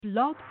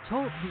Blog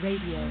Talk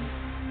Radio.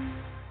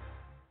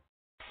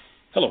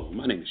 Hello,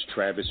 my name is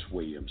Travis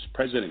Williams,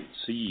 President and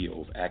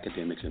CEO of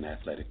Academics and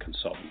Athletic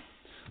Consulting,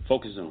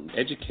 focusing on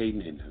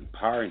educating and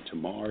empowering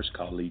tomorrow's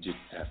collegiate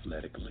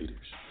athletic leaders.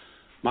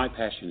 My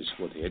passion is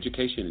for the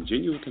education and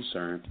genuine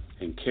concern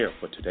and care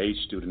for today's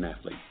student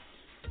athlete.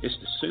 It's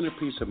the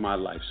centerpiece of my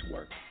life's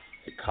work.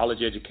 A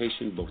college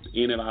education, both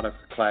in and out of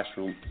the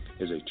classroom,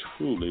 is a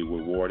truly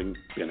rewarding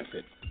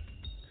benefit.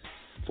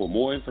 For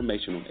more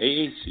information on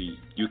AAC,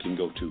 you can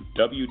go to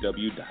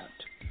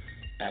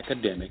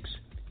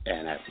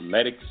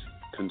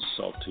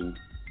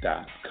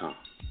www.academicsandathleticsconsulting.com.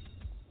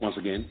 Once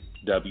again,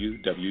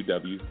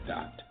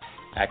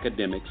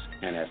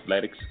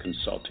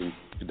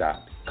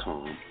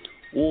 www.academicsandathleticsconsulting.com.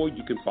 Or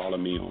you can follow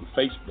me on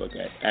Facebook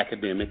at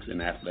Academics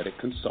and Athletic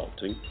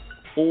Consulting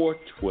or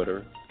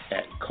Twitter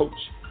at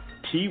Coach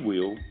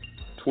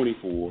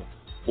TWill24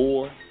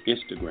 or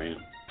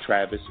Instagram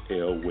Travis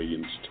L.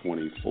 Williams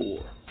 24.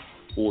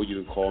 Or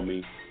you can call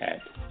me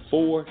at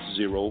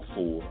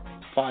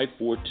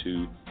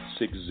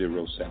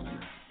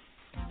 404-542-6079.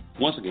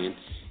 Once again,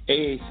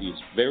 AAC is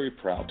very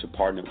proud to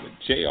partner with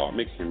J.R.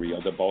 McHenry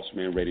of the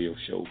Bossman radio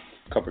show,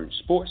 covering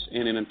sports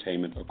and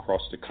entertainment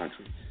across the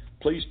country.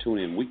 Please tune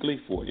in weekly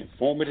for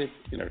informative,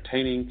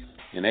 entertaining,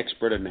 and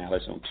expert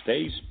analysis on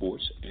today's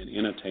sports and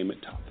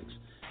entertainment topics.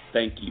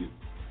 Thank you.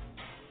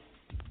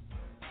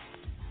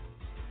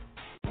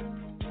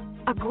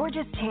 A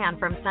gorgeous tan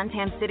from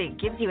Suntan City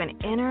gives you an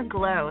inner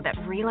glow that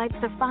relights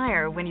the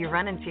fire when you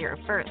run into your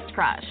first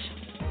crush.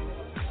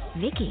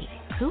 Vicky,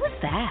 who was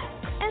that?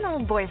 An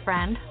old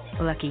boyfriend.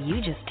 Lucky you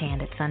just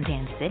tanned at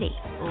Suntan City.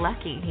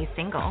 Lucky he's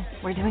single.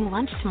 We're doing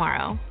lunch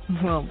tomorrow.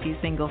 Won't be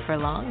single for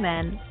long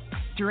then.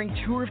 During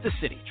Tour of the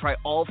City, try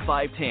all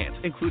 5 tans,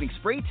 including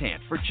spray tan,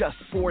 for just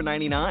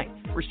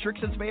 $4.99.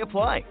 Restrictions may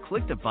apply.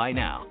 Click to buy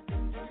now.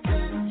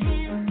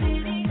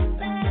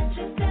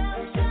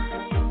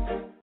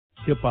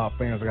 Hip-hop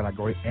fans, I got a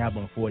great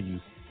album for you.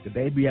 The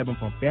debut album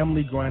from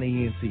Family Grind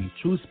ENT,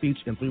 True Speech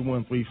and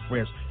 313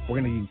 Fresh. We're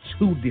going to give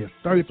you 2 discs,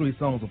 33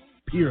 songs of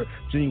pure,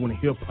 genuine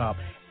hip-hop.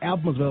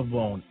 Albums available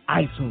on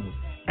iTunes,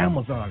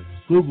 Amazon,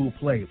 Google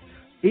Play,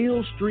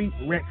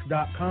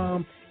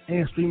 illstreetrex.com,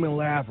 and streaming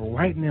live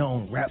right now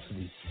on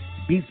Rhapsody,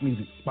 Beats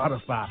Music,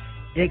 Spotify,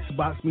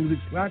 Xbox Music,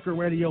 Slacker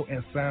Radio,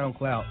 and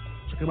SoundCloud.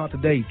 Check them out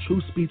today,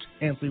 True Speech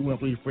and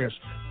 313 Fresh,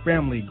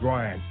 Family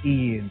Grind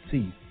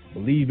ENT.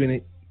 Believe in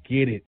it,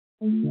 get it.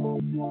 Mike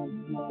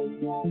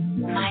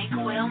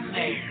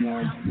Wilmer.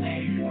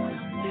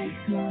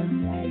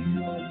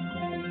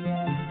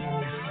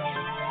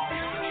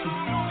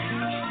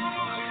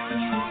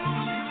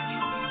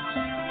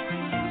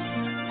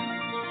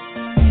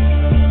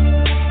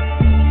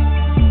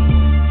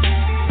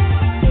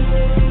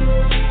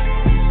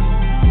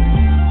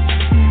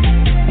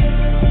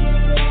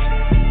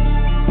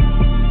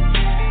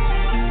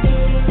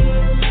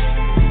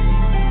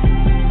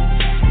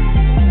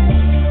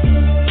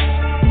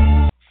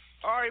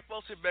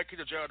 Folks, sit back here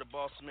to Jared the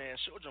Bossman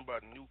show. We're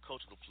about the new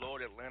coach of the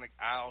Florida Atlantic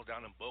Isles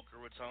down in Boca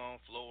Raton,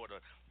 Florida,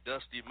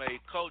 Dusty May.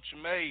 Coach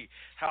May,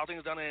 how are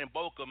things down there in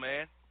Boca,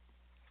 man?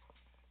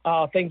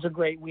 Things are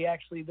great.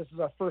 This is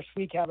our first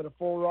week having a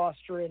full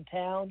roster in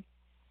town,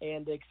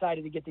 and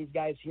excited to get these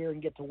guys here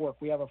and get to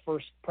work. We have our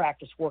first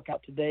practice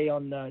workout today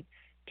on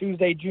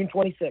Tuesday, June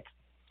 26th.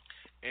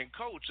 And,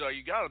 Coach,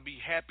 you got to be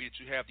happy that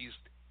you have these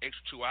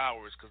extra 2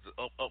 hours, because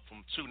up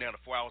from 2 now to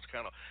 4 hours,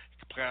 kind of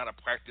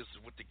practice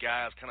with the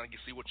guys, kind of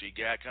see what you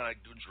got, kind of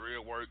do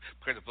drill work,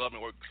 play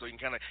development work, so you can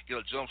kind of get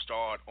a jump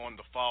start on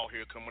the fall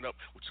here coming up,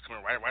 which is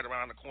coming right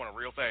around the corner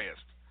real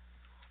fast.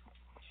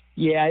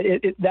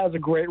 Yeah, that was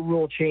a great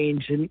rule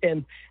change,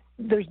 and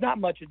there's not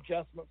much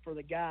adjustment for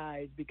the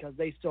guys because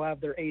they still have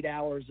their 8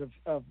 hours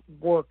of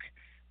work,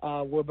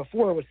 where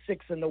before it was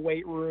 6 in the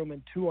weight room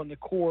and 2 on the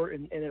court,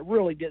 and it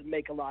really didn't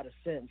make a lot of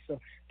sense. So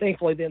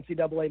thankfully the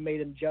NCAA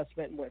made an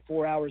adjustment and went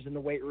 4 hours in the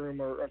weight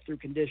room or through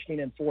conditioning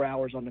and 4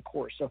 hours on the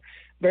court. So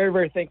very,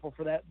 very thankful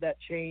for that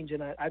change,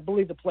 and I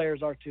believe the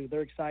players are too.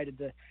 They're excited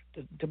to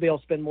be able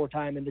to spend more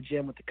time in the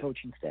gym with the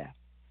coaching staff.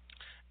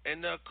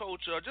 And,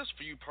 Coach, just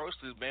for you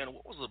personally, man,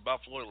 what was it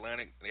about Florida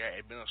Atlantic, the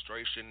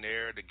administration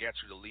there that got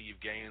you to leave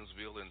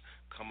Gainesville and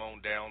come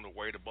on down the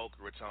way to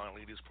Boca Raton and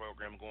lead this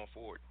program going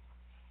forward?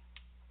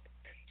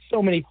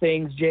 So many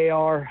things,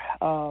 JR.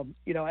 I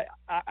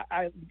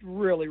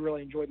really,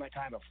 really enjoyed my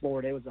time at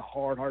Florida. It was a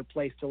hard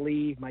place to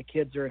leave. My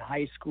kids are in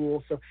high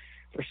school. So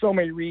for so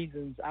many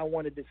reasons, I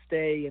wanted to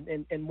stay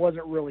and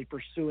wasn't really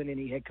pursuing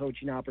any head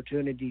coaching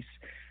opportunities,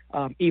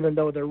 even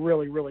though they're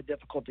really, really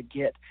difficult to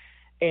get.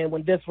 And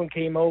when this one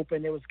came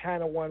open, it was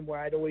kind of one where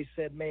I'd always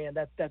said, man,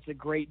 that's a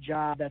great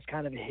job. That's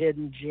kind of a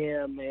hidden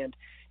gem. And,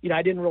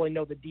 I didn't really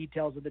know the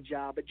details of the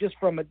job, but just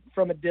from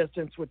a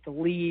distance with the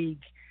league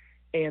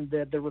and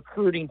the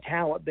recruiting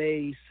talent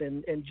base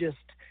and just,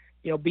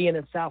 being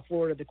in South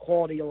Florida, the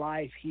quality of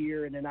life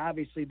here, and then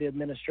obviously the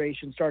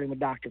administration, starting with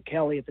Dr.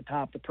 Kelly at the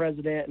top, the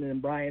president, and then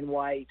Brian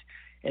White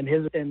and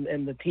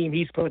the team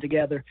he's put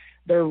together,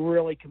 they're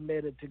really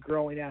committed to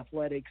growing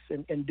athletics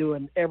and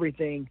doing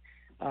everything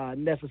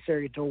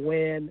necessary to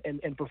win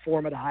and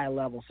perform at a high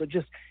level. So it's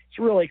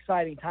a really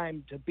exciting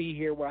time to be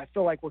here where I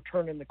feel like we're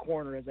turning the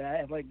corner as an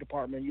athletic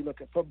department. You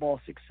look at football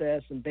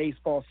success and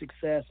baseball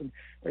success, and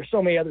there's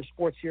so many other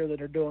sports here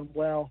that are doing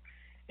well.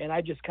 And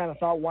I just kind of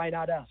thought, why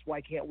not us? Why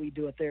can't we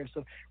do it there?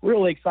 So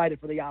really excited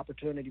for the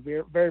opportunity.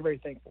 We're very, very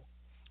thankful.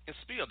 And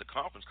speaking of the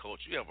conference,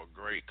 Coach, you have a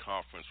great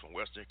conference from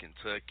Western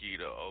Kentucky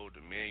to Old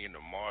Dominion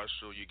to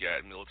Marshall. You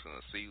got Middle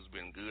Tennessee, who's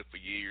been good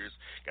for years.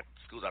 Got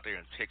the schools out there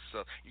in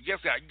Texas. You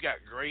got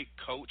great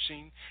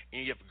coaching,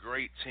 and you have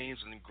great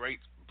teams and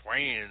great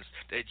brands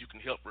that you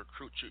can help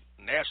recruit you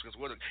nationals.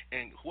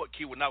 And what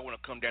kid would not want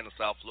to come down to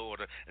South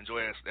Florida,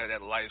 enjoy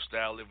that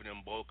lifestyle, living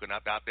in Boca,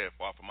 not out there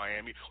far from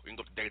Miami. Or you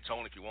can go to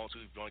Daytona if you want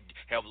to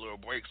have a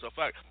little break. So, in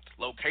fact,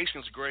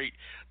 location's great.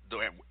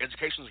 The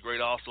education is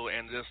great also,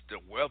 and the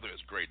weather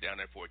is great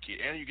down there for a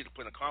kid. And you get to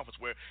play in a conference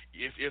where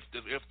if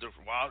the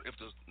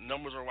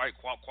numbers are right,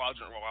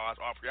 quadrant wise,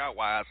 RPI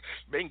wise,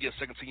 they can get a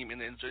second team in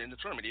the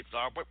tournament if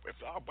our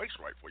breaks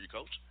right for you,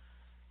 Coach.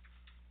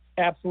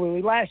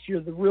 Absolutely. Last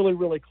year, they're really,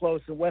 really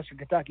close, and Western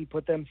Kentucky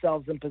put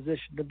themselves in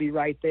position to be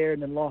right there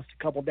and then lost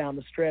a couple down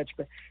the stretch.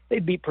 But they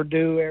beat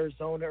Purdue,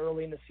 Arizona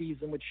early in the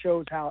season, which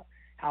shows how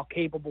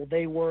capable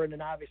they were, and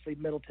then obviously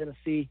Middle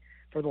Tennessee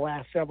for the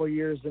last several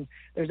years. And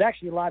there's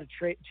actually a lot of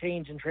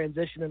change and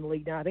transition in the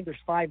league now. I think there's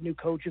 5 new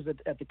coaches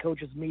at the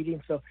coaches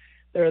meeting, so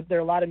there are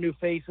a lot of new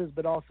faces,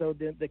 but also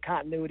the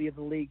continuity of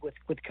the league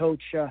with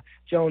Coach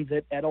Jones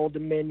at Old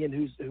Dominion,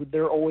 who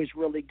they're always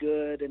really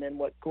good, and then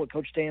what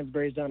Coach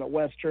Stansbury's done at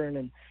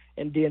Western,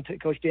 and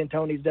Coach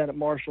D'Antoni's done at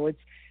Marshall.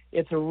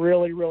 It's a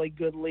really, really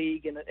good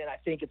league, and I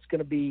think it's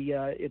going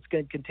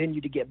to continue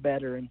to get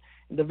better. And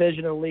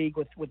Divisional League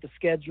with the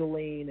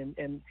scheduling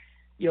and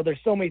there's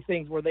so many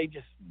things where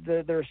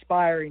they're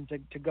aspiring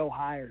to go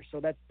higher. So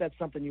that's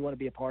something you want to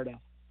be a part of.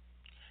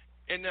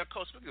 And now,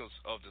 Coach, speaking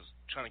of just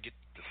trying to get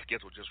the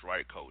schedule just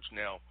right, Coach,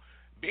 now,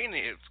 being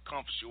in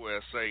Conference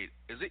USA,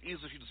 is it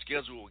easier for you to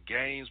schedule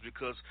games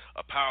because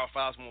a Power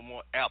 5 is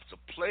more apt to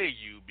play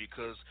you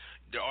because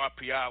the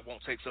RPI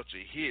won't take such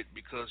a hit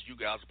because you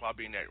guys are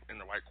probably in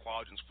the right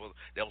quadrants for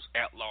those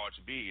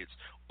at-large bids?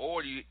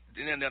 Or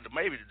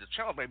maybe the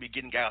challenge may be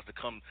getting guys to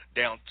come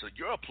down to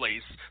your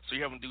place, so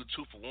you have to do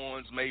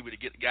 2-for-1s maybe to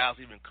get guys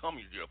even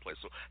coming to your place.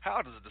 So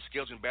how does the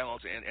scheduling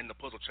balance and the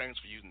puzzle change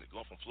for you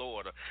going from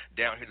Florida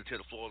down here to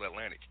the Florida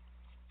Atlantic?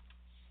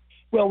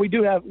 Well, we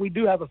do have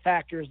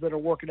factors that are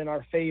working in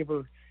our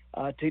favor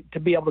to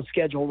be able to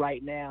schedule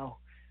right now.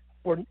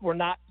 We're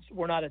not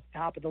at the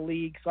top of the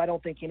league, so I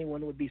don't think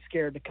anyone would be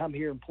scared to come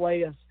here and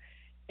play us.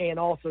 And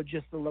also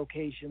just the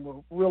location.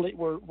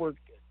 We're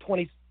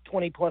 20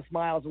 plus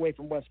miles away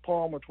from West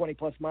Palm. We're 20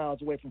 plus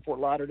miles away from Fort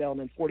Lauderdale, and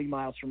then 40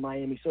 miles from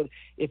Miami. So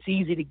it's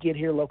easy to get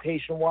here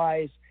location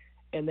wise.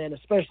 And then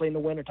especially in the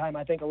wintertime,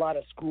 I think a lot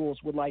of schools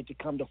would like to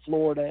come to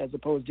Florida as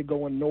opposed to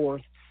going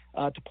north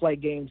to play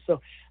games.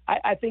 So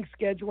I think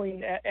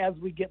scheduling as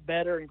we get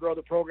better and grow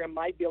the program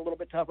might be a little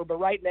bit tougher. But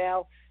right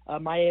now,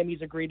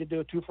 Miami's agreed to do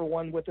a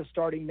 2-for-1 with us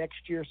starting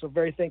next year. So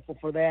very thankful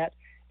for that.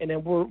 And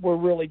then we're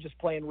really just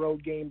playing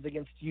road games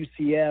against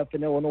UCF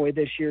and Illinois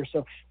this year.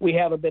 So we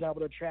haven't been able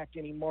to attract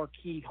any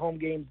marquee home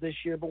games this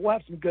year, but we'll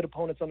have some good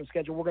opponents on the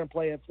schedule. We're going to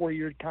play a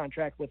 4-year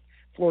contract with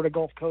Florida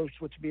Gulf Coast,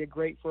 which would be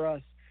great for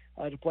us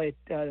to play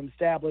an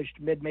established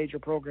mid-major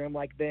program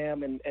like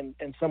them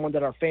and someone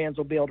that our fans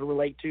will be able to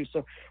relate to.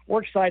 So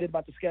we're excited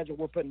about the schedule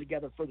we're putting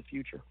together for the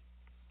future.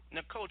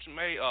 Now, Coach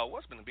May,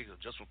 what's been the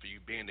biggest adjustment for you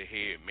being the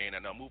head man? I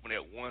know moving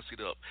that one seat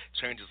up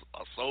changes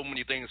so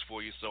many things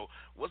for you. So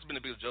what's been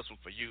the biggest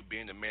adjustment for you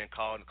being the man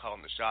calling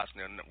the shots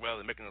now, rather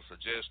than making a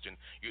suggestion,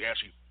 you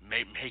actually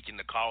making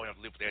the call and have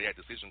to live with that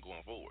decision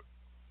going forward?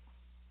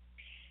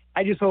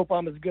 I just hope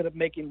I'm as good at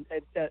making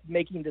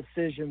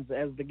decisions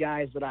as the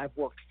guys that I've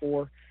worked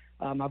for.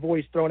 I've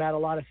always thrown out a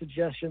lot of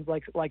suggestions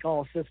like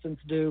all assistants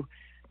do,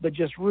 but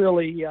just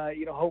really,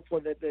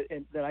 hopefully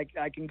that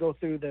I can go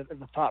through the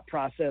thought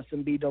process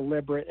and be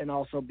deliberate and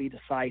also be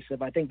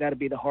decisive. I think that'd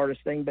be the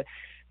hardest thing. But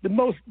the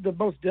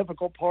most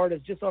difficult part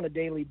is just on a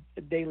daily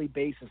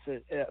basis.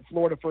 At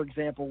Florida, for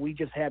example, we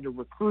just had to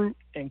recruit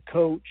and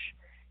coach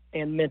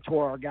and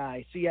mentor our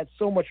guys. So you had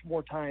so much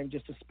more time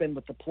just to spend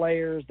with the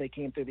players. They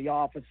came through the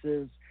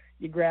offices.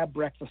 You grab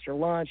breakfast or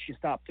lunch. You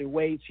stop through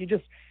weights. You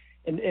just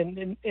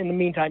in the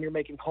meantime, you're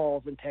making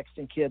calls and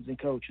texting kids and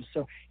coaches.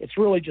 So it's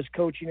really just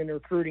coaching and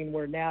recruiting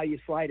where now you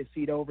slide a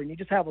seat over and you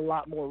just have a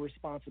lot more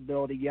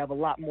responsibility. You have a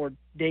lot more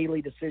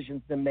daily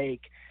decisions to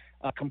make,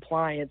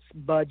 compliance,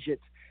 budget.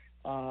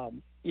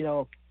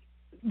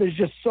 There's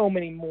just so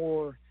many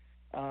more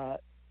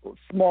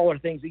smaller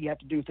things that you have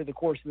to do through the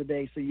course of the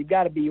day. So you've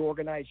got to be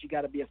organized. You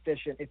got to be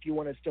efficient if you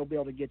want to still be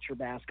able to get your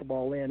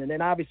basketball in. And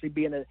then obviously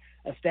being a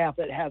staff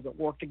that hasn't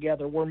worked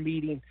together, we're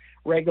meeting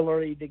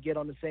regularly to get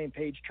on the same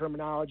page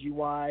terminology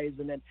wise.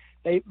 And then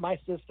my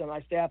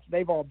staff,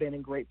 they've all been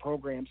in great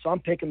programs. So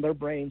I'm picking their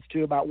brains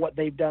too about what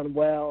they've done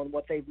well and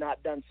what they've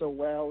not done so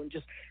well, and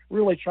just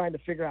really trying to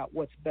figure out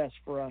what's best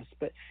for us.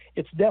 But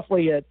it's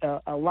definitely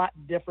a lot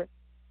different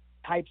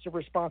types of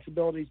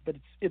responsibilities, but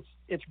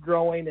it's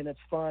growing and it's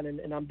fun,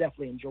 and I'm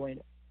definitely enjoying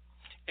it.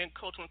 And,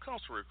 Coach, when it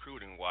comes to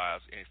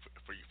recruiting-wise and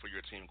for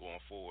your team going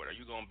forward, are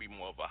you going to be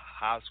more of a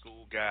high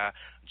school guy,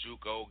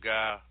 JUCO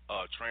guy,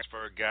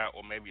 transfer guy,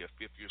 or maybe a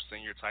fifth-year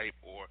senior type,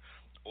 or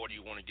do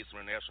you want to get some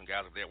international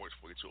guys if that works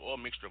for you too, or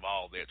a mixture of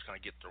all that to kind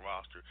of get the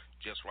roster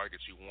just right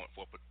that you want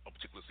for a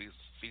particular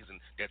season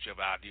that you have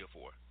an idea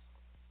for?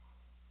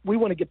 We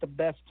want to get the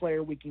best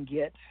player we can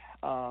get.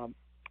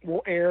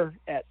 We'll err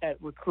at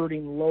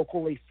recruiting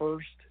locally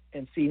first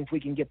and see if we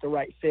can get the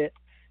right fit,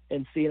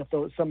 and seeing if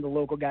some of the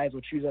local guys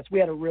will choose us. We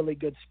had a really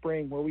good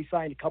spring where we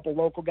signed a couple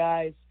local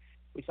guys.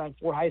 We signed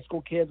 4 high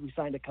school kids. We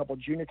signed a couple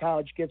junior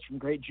college kids from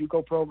great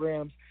JUCO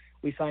programs.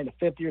 We signed a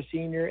fifth-year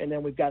senior, and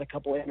then we've got a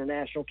couple of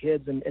international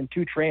kids and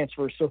 2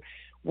 transfers. So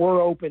we're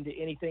open to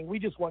anything. We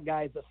just want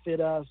guys that fit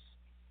us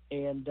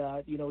and,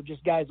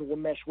 just guys that will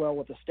mesh well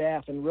with the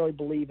staff and really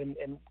believe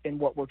in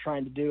what we're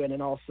trying to do, and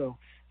then also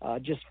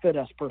just fit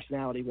us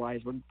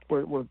personality-wise.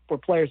 We're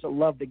players that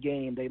love the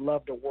game. They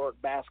love to work.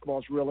 Basketball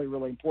is really,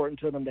 really important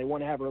to them. They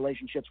want to have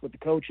relationships with the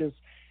coaches.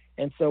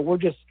 And so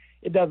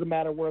it doesn't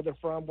matter where they're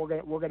from.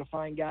 We're gonna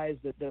find guys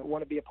that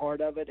want to be a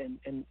part of it,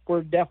 and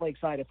we're definitely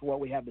excited for what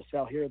we have to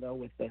sell here, though,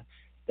 with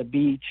the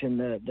beach and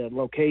the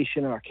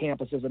location. Our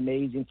campus is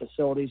amazing.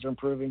 Facilities are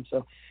improving.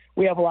 So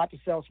we have a lot to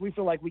sell. So we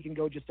feel like we can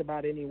go just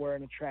about anywhere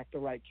and attract the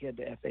right kid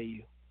to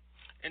FAU.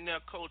 And now,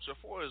 Coach, as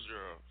far as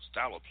your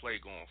style of play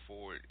going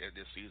forward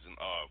this season,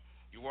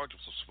 you worked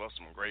with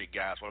some great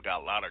guys. Well,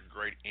 got a lot of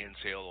great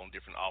intel on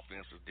different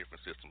offenses,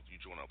 different systems you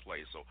join to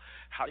play. So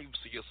how do you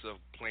see yourself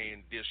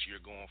playing this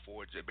year going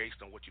forward based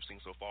on what you've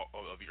seen so far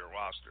of your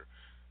roster?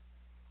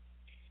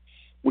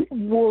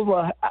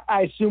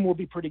 I assume we'll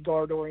be pretty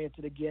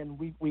guard-oriented again.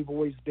 We've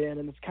always been,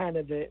 and it's kind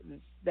of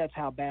that's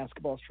how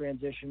basketball's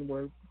transition,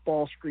 where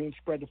ball screens,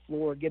 spread the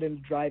floor, get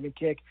into drive and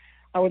kick.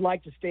 I would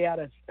like to stay out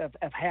of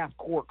half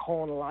court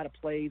calling a lot of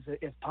plays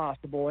if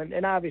possible.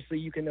 And obviously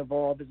you can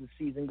evolve as the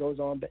season goes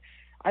on, but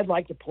I'd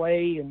like to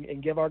play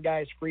and give our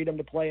guys freedom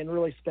to play and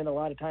really spend a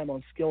lot of time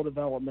on skill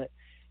development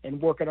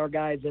and working our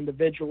guys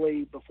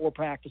individually before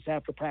practice,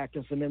 after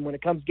practice. And then when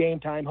it comes game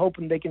time,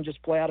 hoping they can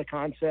just play out of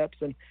concepts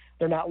and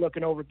they're not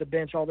looking over at the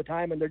bench all the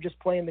time and they're just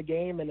playing the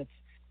game and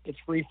it's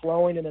free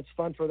flowing and it's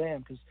fun for them,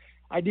 because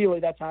ideally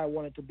that's how I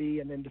want it to be.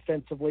 And then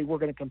defensively, we're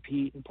going to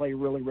compete and play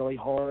really, really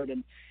hard,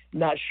 and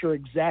not sure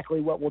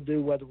exactly what we'll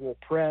do, whether we'll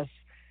press.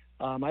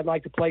 I'd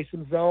like to play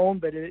some zone,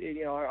 but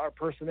our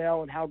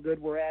personnel and how good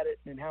we're at it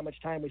and how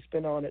much time we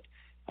spend on it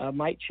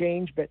might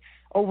change. But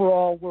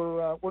overall,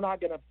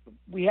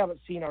 we haven't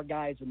seen our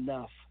guys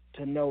enough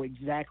to know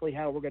exactly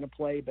how we're going to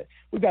play, but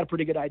we've got a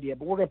pretty good idea.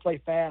 But we're going to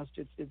play fast.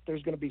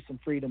 There's going to be some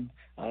freedom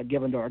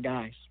given to our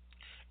guys.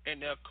 And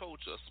now,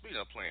 Coach, speaking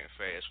of playing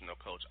fast,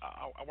 Coach,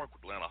 I work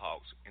with Atlanta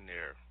Hawks in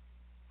their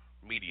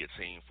media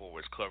team for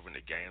is covering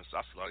the games.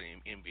 So I see a lot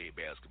of NBA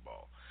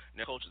basketball.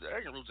 Now, Coach, the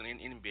arrogant rules in the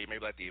NBA,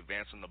 maybe like the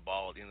advancing the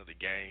ball at the end of the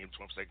game,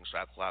 20-second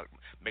shot clock,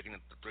 making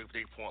the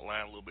three-point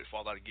line a little bit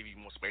farther to give you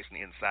more space on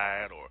the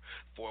inside, or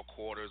 4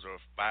 quarters or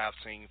 5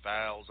 team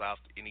fouls out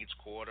in each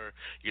quarter,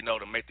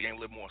 to make the game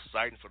a little more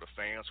exciting for the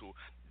fans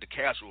the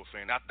casual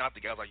fan, not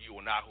the guys like you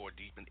or not who are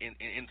deep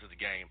into the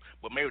game,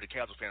 but maybe the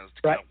casual fans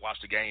to kind of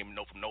watch the game,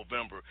 from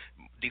November,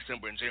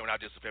 December, and January, not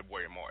just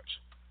February and March.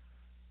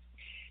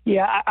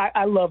 Yeah,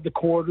 I love the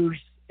quarters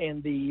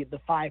and the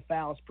 5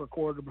 fouls per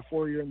quarter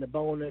before you're in the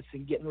bonus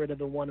and getting rid of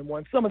the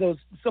 1-and-1. Some of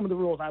the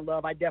rules I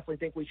love. I definitely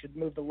think we should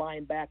move the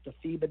line back to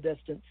FIBA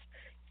distance.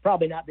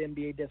 Probably not the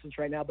NBA distance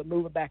right now, but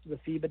move it back to the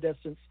FIBA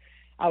distance.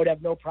 I would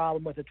have no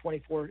problem with a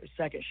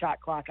 24-second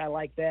shot clock. I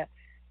like that.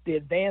 The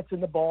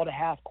advancing the ball to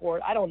half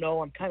court, I don't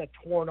know. I'm kind of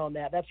torn on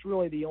that. That's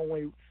really the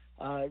only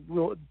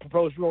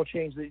proposed rule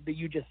change that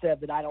you just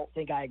said that I don't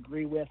think I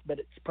agree with, but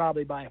it's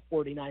probably by a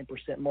 49%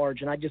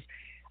 margin.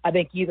 I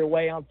think either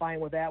way I'm fine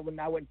with that one.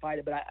 I wouldn't fight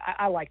it, but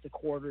I like the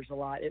quarters a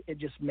lot. It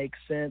just makes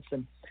sense,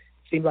 and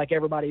it seems like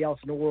everybody else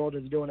in the world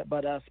is doing it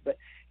but us. But,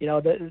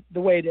 the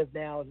way it is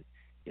now,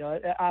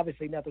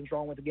 obviously nothing's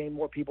wrong with the game.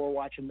 More people are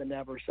watching than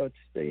ever. So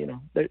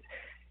it's,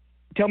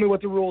 tell me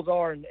what the rules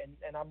are, and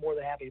I'm more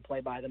than happy to play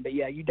by them. But,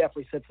 yeah, you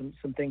definitely said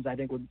some things I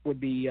think would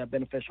be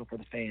beneficial for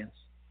the fans.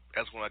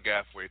 That's what I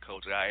got for you,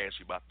 Coach. I asked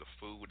you about the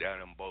food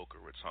down in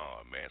Boca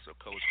Raton, man. So,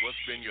 Coach, what's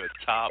been your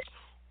top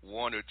 1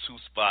 or 2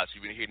 spots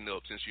you've been hitting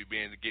up since you've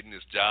been getting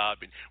this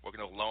job and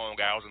working those long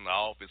hours in the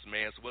office,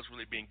 man? So what's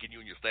really been getting you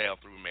and your staff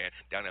through, man,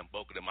 down in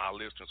Boca, to my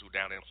listeners who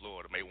down in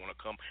Florida may want to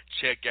come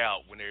check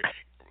out when they're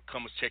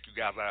come and check you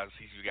guys out and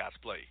see you guys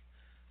play?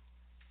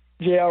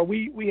 Yeah,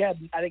 we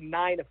had, I think,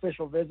 9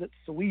 official visits,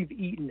 so we've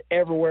eaten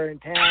everywhere in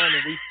town,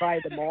 and we've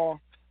tried them all.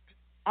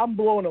 I'm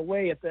blown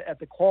away at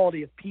the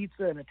quality of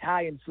pizza and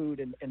Italian food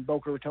in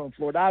Boca Raton,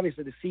 Florida.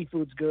 Obviously, the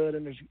seafood's good,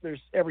 and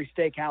there's every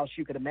steakhouse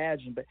you could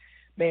imagine. But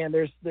man,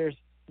 there's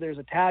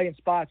Italian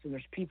spots and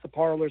there's pizza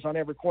parlors on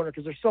every corner,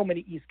 because there's so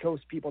many East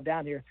Coast people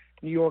down here.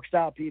 New York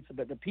style pizza,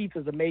 but the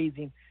pizza's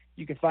amazing.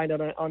 You can find it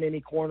on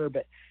any corner.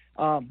 But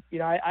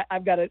I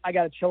got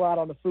to chill out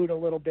on the food a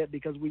little bit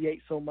because we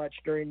ate so much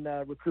during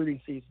recruiting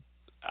season.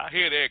 I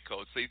hear that,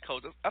 Coach. See,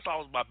 Coach, that's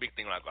always my big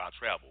thing when I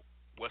travel.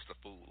 What's the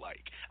food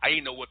like? I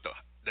ain't know what the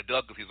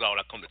Douglas is all.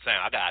 I come to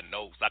town. I gotta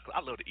know. So I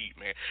love to eat,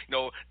 man. You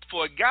know,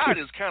 for a guy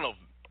that's kind of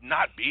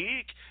not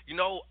big, you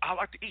know, I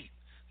like to eat.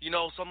 You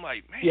know, so I'm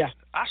like, man,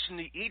 I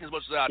shouldn't eat as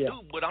much as I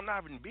do, but I'm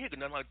not even big or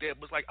nothing like that.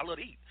 But it's like I love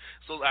to eat.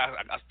 So I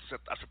said,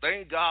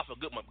 thank God for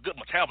good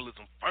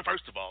metabolism.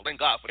 First of all, thank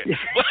God for that.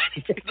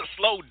 But to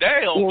slow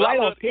down, well, right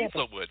I love to eat campus,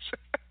 so much.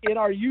 In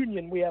our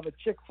union, we have a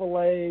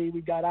Chick-fil-A.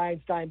 We've got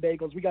Einstein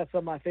Bagels. We got some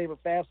of my favorite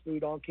fast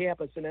food on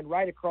campus. And then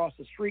right across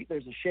the street,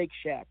 there's a Shake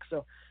Shack.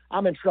 So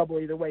I'm in trouble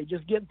either way.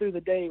 Just getting through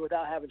the day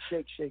without having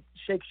Shake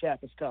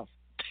Shack is tough.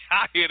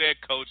 I hear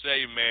that, Coach.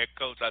 Hey, man,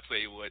 Coach, I tell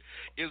you what,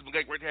 it's been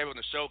great to have you on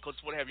the show. Coach,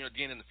 we'll have you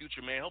again in the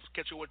future, man. Hope to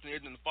catch you in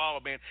the fall,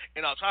 man.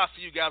 And I'll try to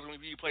see you guys when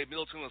you play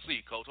Middle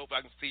Tennessee, Coach.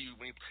 Hopefully I can see you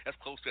that's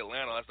close to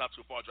Atlanta. That's not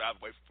too far drive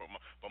away from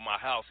my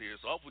house here.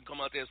 So hopefully we can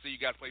come out there and see you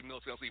guys play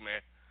Middle Tennessee,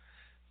 man.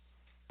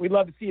 We'd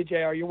love to see you,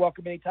 JR. You're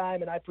welcome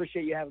anytime, and I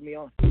appreciate you having me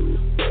on.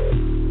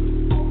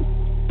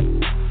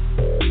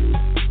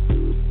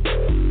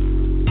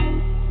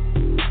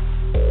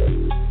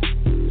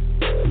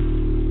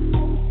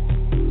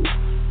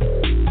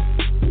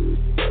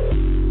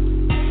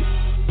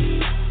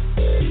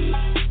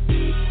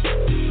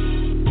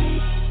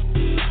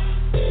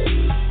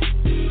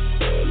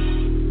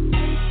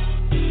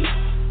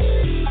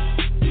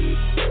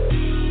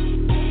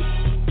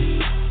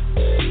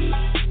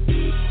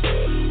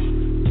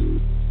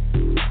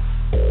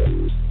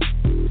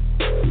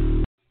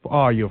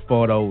 All your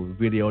photo,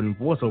 video, and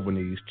voiceover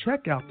needs,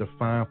 check out the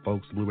fine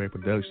folks at Blueberry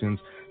Productions.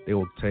 They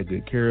will take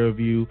good care of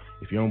you.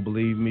 If you don't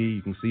believe me,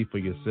 you can see for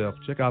yourself.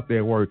 Check out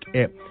their work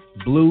at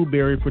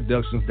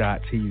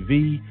blueberryproductions.tv,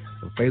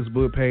 the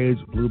Facebook page,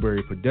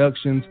 Blueberry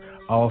Productions,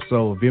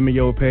 also a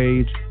Vimeo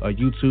page, a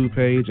YouTube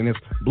page, and it's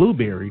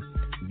Blueberry,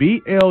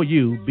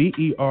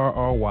 Blueberry,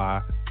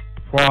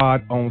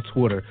 Prod on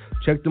Twitter.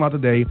 Check them out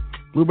today.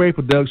 Blueberry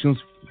Productions,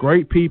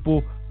 great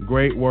people,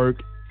 great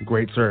work,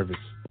 great service.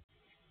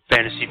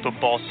 Fantasy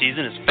football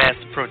season is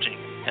fast approaching,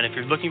 and if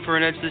you're looking for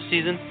an edge this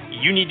season,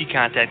 you need to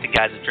contact the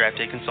guys at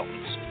Draft Day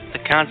Consultants.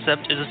 The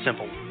concept is a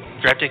simple.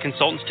 Draft Day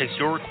Consultants takes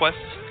your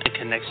requests and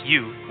connects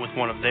you with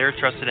one of their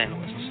trusted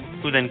analysts,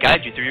 who then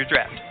guide you through your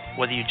draft,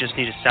 whether you just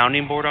need a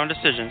sounding board on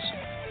decisions,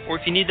 or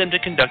if you need them to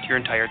conduct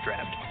your entire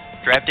draft.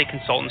 Draft Day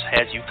Consultants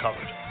has you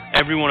covered.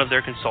 Every one of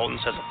their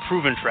consultants has a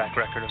proven track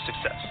record of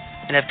success,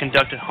 and have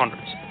conducted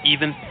hundreds,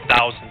 even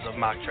thousands of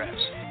mock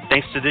drafts.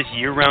 Thanks to this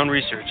year-round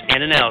research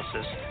and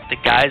analysis, the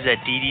guys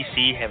at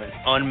DDC have an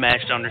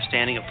unmatched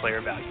understanding of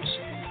player values.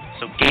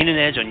 So gain an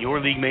edge on your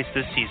league mates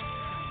this season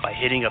by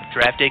hitting up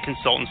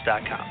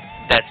draftdayconsultants.com.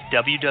 That's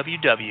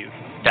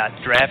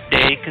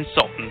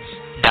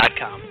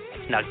www.draftdayconsultants.com.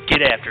 Now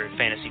get after it,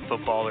 fantasy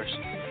footballers.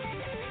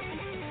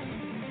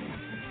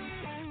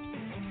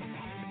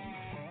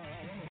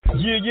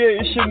 Yeah,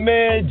 it's your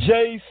man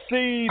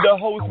JC, the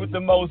host with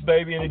the most,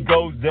 baby, and it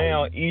goes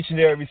down each and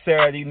every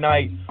Saturday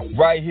night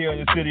right here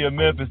in the city of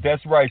Memphis.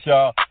 That's right,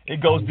 y'all.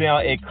 It goes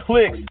down at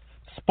Clicks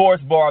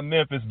Sports Bar,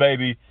 Memphis,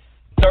 baby.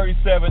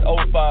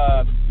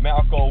 3705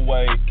 Malco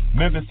Way,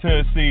 Memphis,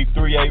 Tennessee,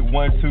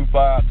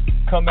 38125.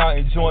 Come out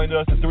and join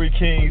us, the Three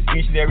Kings,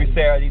 each and every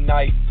Saturday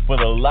night for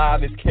the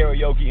livest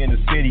karaoke in the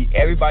city.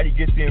 Everybody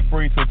gets in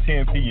free till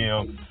 10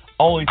 p.m.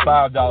 Only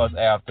 $5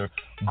 after.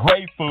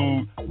 Great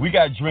food. We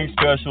got drink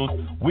specials.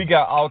 We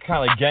got all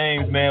kind of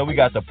games, man. We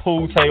got the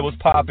pool tables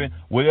popping.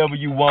 Whatever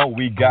you want,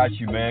 we got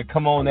you, man.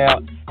 Come on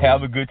out.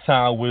 Have a good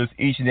time with us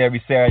each and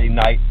every Saturday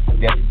night.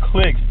 That's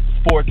Clicks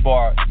Sports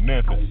Bar,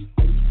 Memphis.